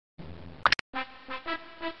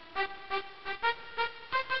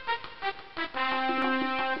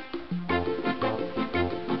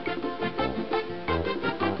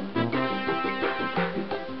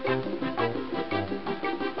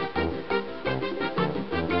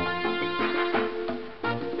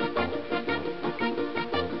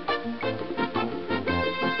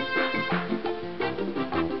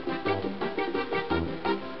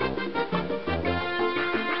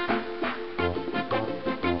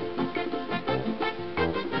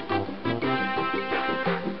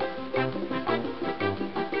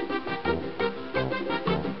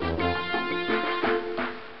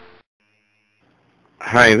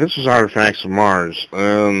Hi, this is Artifacts of Mars.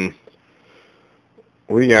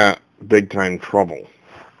 We got big time trouble.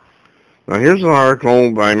 Now here's an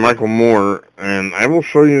article by Michael Moore, and I will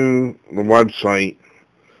show you the website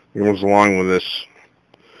that goes along with this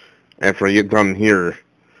after I get done here.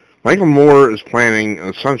 Michael Moore is planning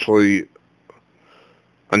essentially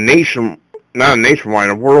not a nationwide,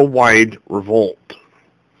 a worldwide revolt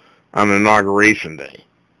on Inauguration Day.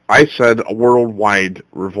 I said a worldwide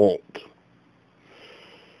revolt.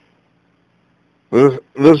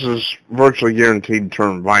 This is virtually guaranteed to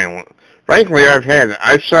turn violent. Frankly,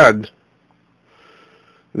 I've said,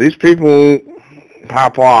 these people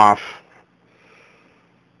pop off,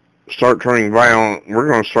 start turning violent, we're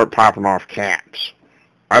going to start popping off caps.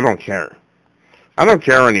 I don't care. I don't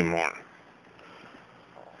care anymore.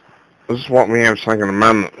 This is what we have Second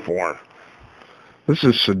Amendment for. This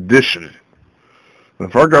is sedition.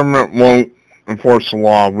 If our government won't enforce the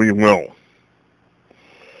law, we will.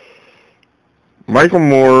 Michael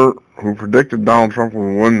Moore, who predicted Donald Trump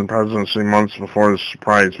would win the presidency months before his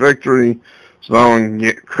surprise victory, is now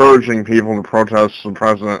encouraging people to protest the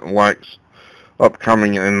president-elect's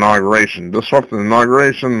upcoming inauguration. Disrupt the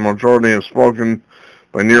inauguration, the majority have spoken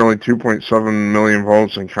by nearly 2.7 million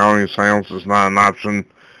votes, and counting. Silence is not an option.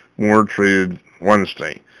 Moore tweeted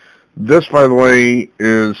Wednesday. This, by the way,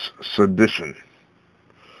 is sedition.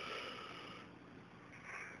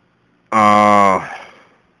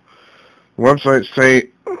 Website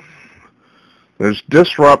state there's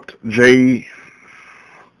Disrupt J20,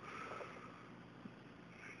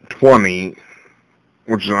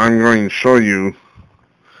 which I'm going to show you.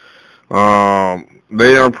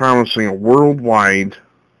 They are promising a worldwide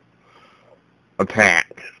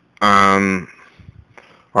attack on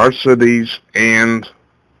our cities and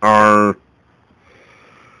our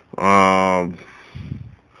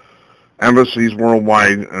embassies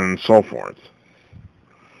worldwide and so forth.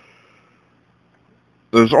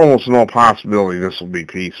 There's almost no possibility this will be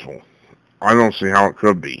peaceful. I don't see how it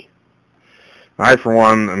could be. I, for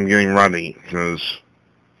one, am getting ready because,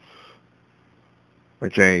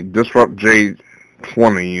 okay, Disrupt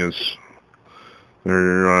J20 is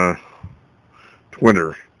their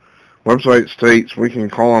Twitter. Website states, we can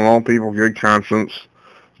call on all people of good conscience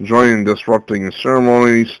to join in disrupting the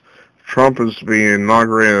ceremonies. If Trump is to be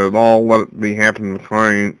inaugurated at all, let it happen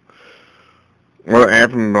behind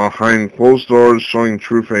closed doors, showing the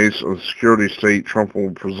true face of the security state Trump will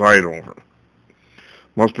preside over.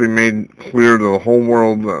 Must be made clear to the whole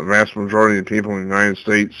world that the vast majority of people in the United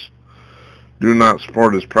States do not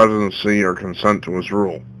support his presidency or consent to his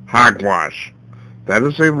rule. Hogwash. That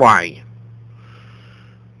is a lie.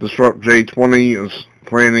 Disrupt J20 is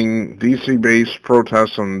planning DC-based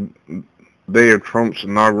protests on the day of Trump's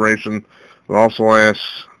inauguration. It also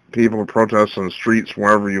asks people to protest on the streets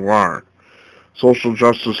wherever you are. Social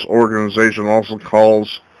justice organization also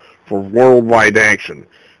calls for worldwide action.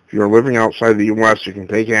 If you are living outside the U.S., you can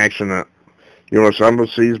take action at U.S.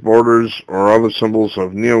 embassies, borders, or other symbols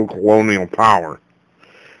of neo-colonial power.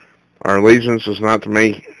 Our allegiance is not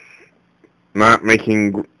making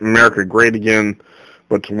America great again,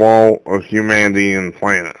 but to all of humanity and the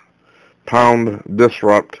planet. Pound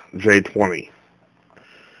Disrupt J20.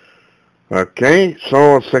 Okay,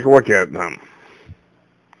 so let's take a look at them.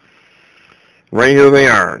 Right here they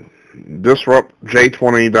are.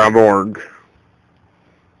 DisruptJ20.org.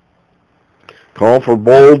 Call for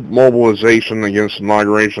bold mobilization against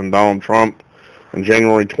inauguration of Donald Trump on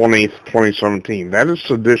January 20th, 2017. That is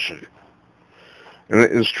sedition. And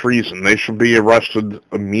it is treason. They should be arrested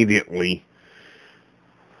immediately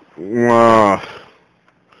on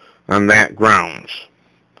that grounds.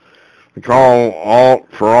 We call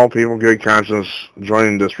for all people of good conscience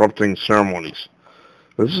joining disrupting ceremonies.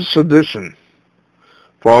 This is sedition.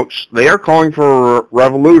 Folks, they are calling for a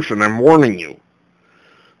revolution. I'm warning you.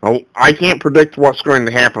 Now, I can't predict what's going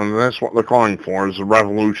to happen. That's what they're calling for, is a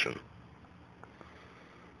revolution.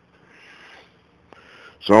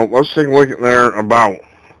 So let's take a look at their about.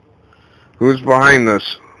 Who's behind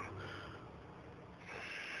this?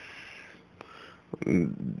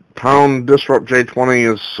 Pound Disrupt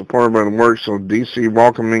J20 is supported by the works of DC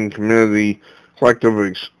Welcoming Community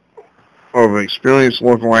Collective of experienced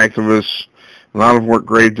local activists and out-of-work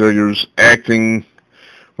grave diggers acting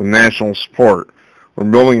with national support. We're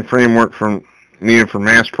building a framework needed for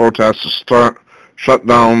mass protests to shut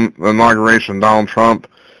down the inauguration of Donald Trump,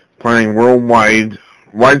 planning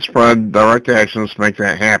widespread direct actions to make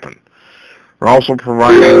that happen. We're also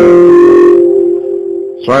providing,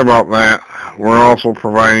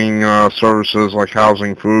 services like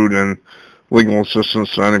housing, food, and legal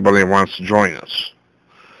assistance to anybody who wants to join us.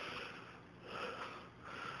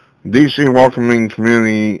 D.C. welcoming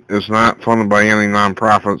community is not funded by any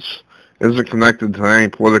nonprofits, isn't connected to any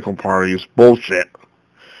political parties. Bullshit.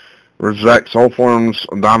 Rejects all forms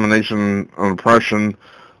of domination and oppression,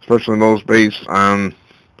 especially those based on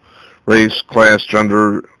race, class,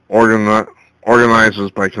 gender,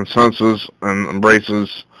 organizes by consensus and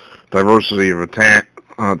embraces diversity of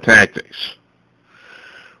tactics.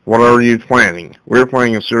 What are you planning? We're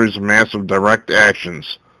planning a series of massive direct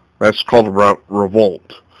actions. That's called a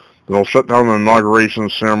revolt. They'll shut down the inauguration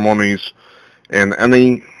ceremonies and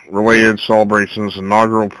any related celebrations,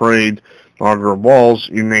 inaugural parade, inaugural balls,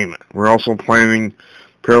 you name it. We're also planning to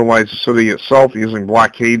paralyze the city itself using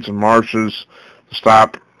blockades and marches to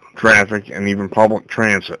stop traffic and even public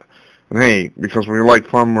transit. And hey, because we like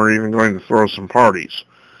fun, we're even going to throw some parties.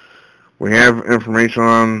 We'll have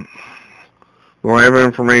information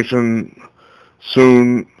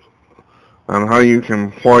soon on how you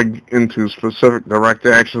can plug into specific direct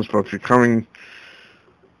actions, but if you're coming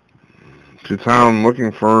to town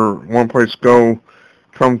looking for one place to go,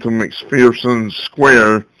 come to McPherson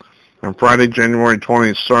Square on Friday, January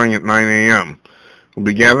 20th, starting at 9 a.m. We'll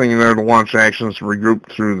be gathering there to launch actions to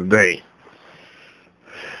regroup through the day.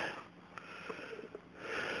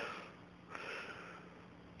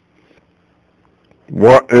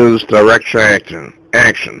 What is direct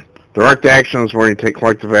action? Direct action is where you take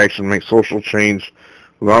collective action, make social change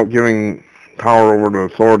without giving power over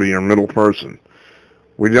to authority or middle person.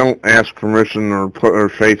 We don't ask permission or put our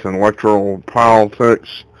faith in electoral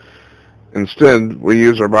politics. Instead, we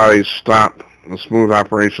use our bodies to stop the smooth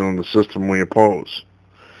operation of the system we oppose.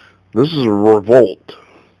 This is a revolt.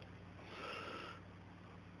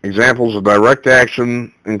 Examples of direct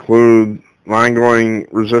action include ongoing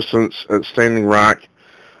resistance at Standing Rock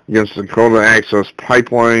against the Dakota Access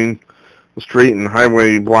Pipeline, the street and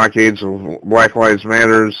highway blockades of Black Lives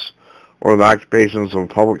Matters, or the occupations of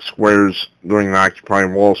public squares during the Occupy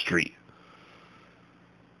Wall Street.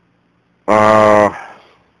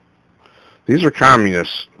 These are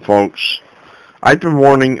communists, folks. I've been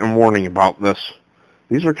warning about this.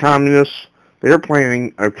 These are communists. They are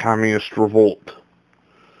planning a communist revolt.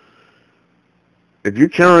 If you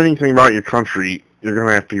care anything about your country, you're going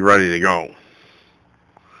to have to be ready to go.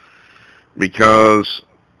 Because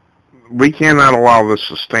we cannot allow this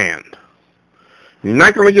to stand. You're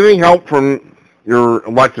not going to get any help from your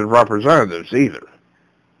elected representatives either.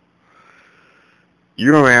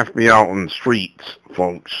 You're going to have to be out in the streets,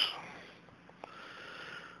 folks.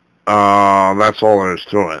 That's all there is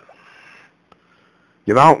to it.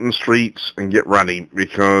 Get out in the streets and get ready,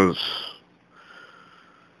 because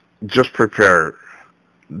just prepare.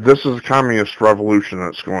 This is a communist revolution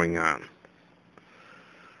that's going on.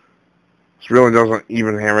 This really doesn't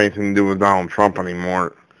even have anything to do with Donald Trump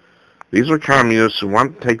anymore. These are communists who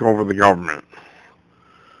want to take over the government.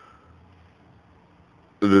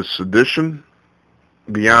 It is sedition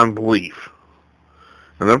beyond belief.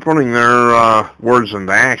 And they're putting their words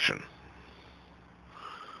into action.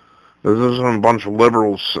 This isn't a bunch of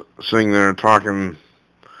liberals sitting there talking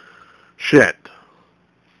shit.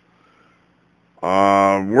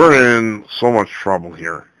 We're in so much trouble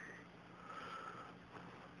here.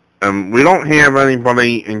 And we don't have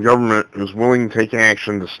anybody in government who's willing to take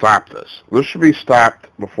action to stop this. This should be stopped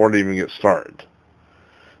before it even gets started.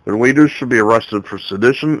 Their leaders should be arrested for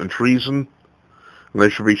sedition and treason, and they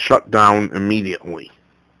should be shut down immediately.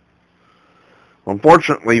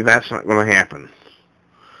 Unfortunately, that's not going to happen.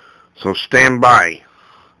 So stand by.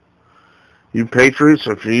 You patriots,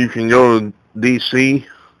 if you can go to D.C.,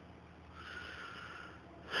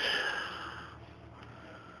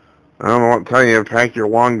 I don't know what to tell you. Pack your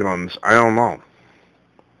long guns. I don't know.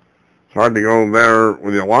 It's hard to go there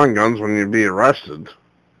with your long guns when you'd be arrested.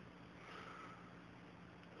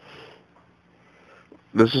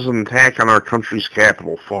 This is an attack on our country's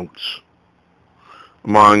capital, folks.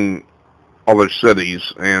 Among other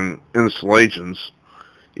cities and installations,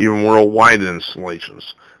 even worldwide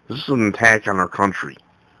installations. This is an attack on our country.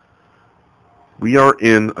 We are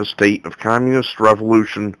in a state of communist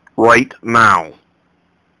revolution right now.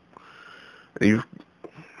 Am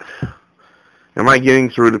I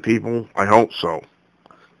getting through to people? I hope so.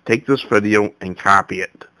 Take this video and copy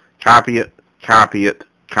it. Copy it, copy it,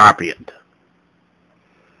 copy it.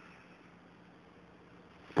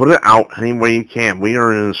 Put it out any way you can. We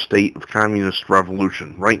are in a state of communist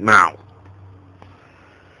revolution right now.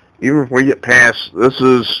 Even if we get past, this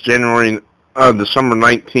is December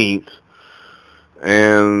 19th,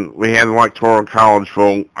 and we had an electoral college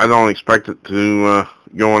vote. I don't expect it to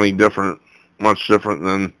go any different, much different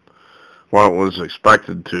than what it was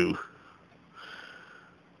expected to.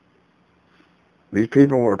 These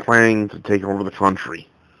people are planning to take over the country.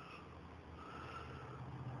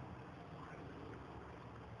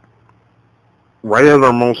 right at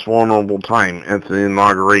our most vulnerable time, at the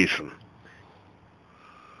inauguration.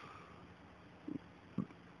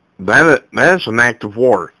 That is an act of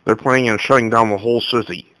war. They're planning on shutting down the whole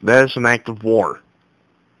city. That is an act of war.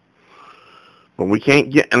 But we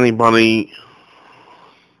can't get anybody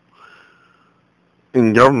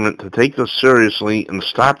in government to take this seriously and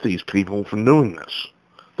stop these people from doing this.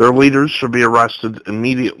 Their leaders should be arrested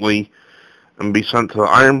immediately and be sent to the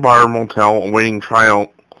Iron Bar Motel awaiting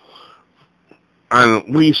trial on at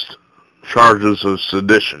least charges of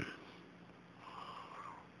sedition.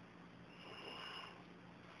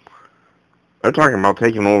 They're talking about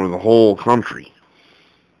taking over the whole country.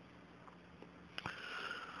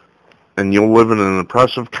 And you'll live in an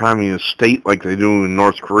oppressive communist state like they do in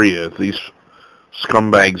North Korea if these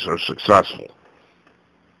scumbags are successful.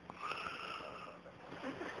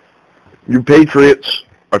 You patriots,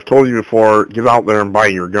 I've told you before, get out there and buy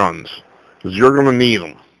your guns, because you're going to need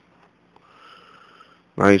them.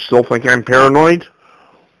 Now, you still think I'm paranoid?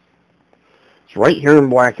 It's right here in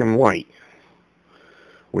black and white.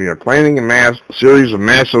 We are planning a series of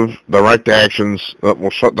massive direct actions that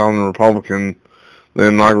will shut down the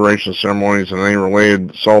inauguration ceremonies and any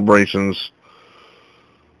related celebrations.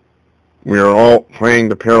 We are all planning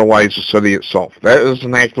to paralyze the city itself. That is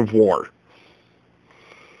an act of war.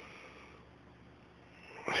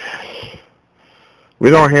 We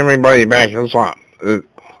don't have anybody backing us up.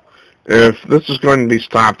 If this is going to be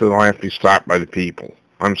stopped, it'll have to be stopped by the people.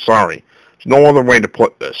 I'm sorry. There's no other way to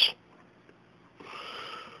put this.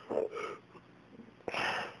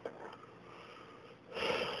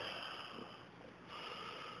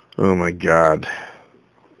 Oh my God.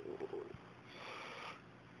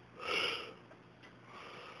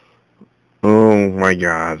 Oh my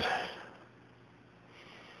God.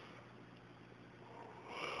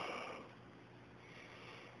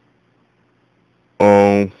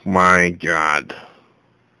 Oh my God.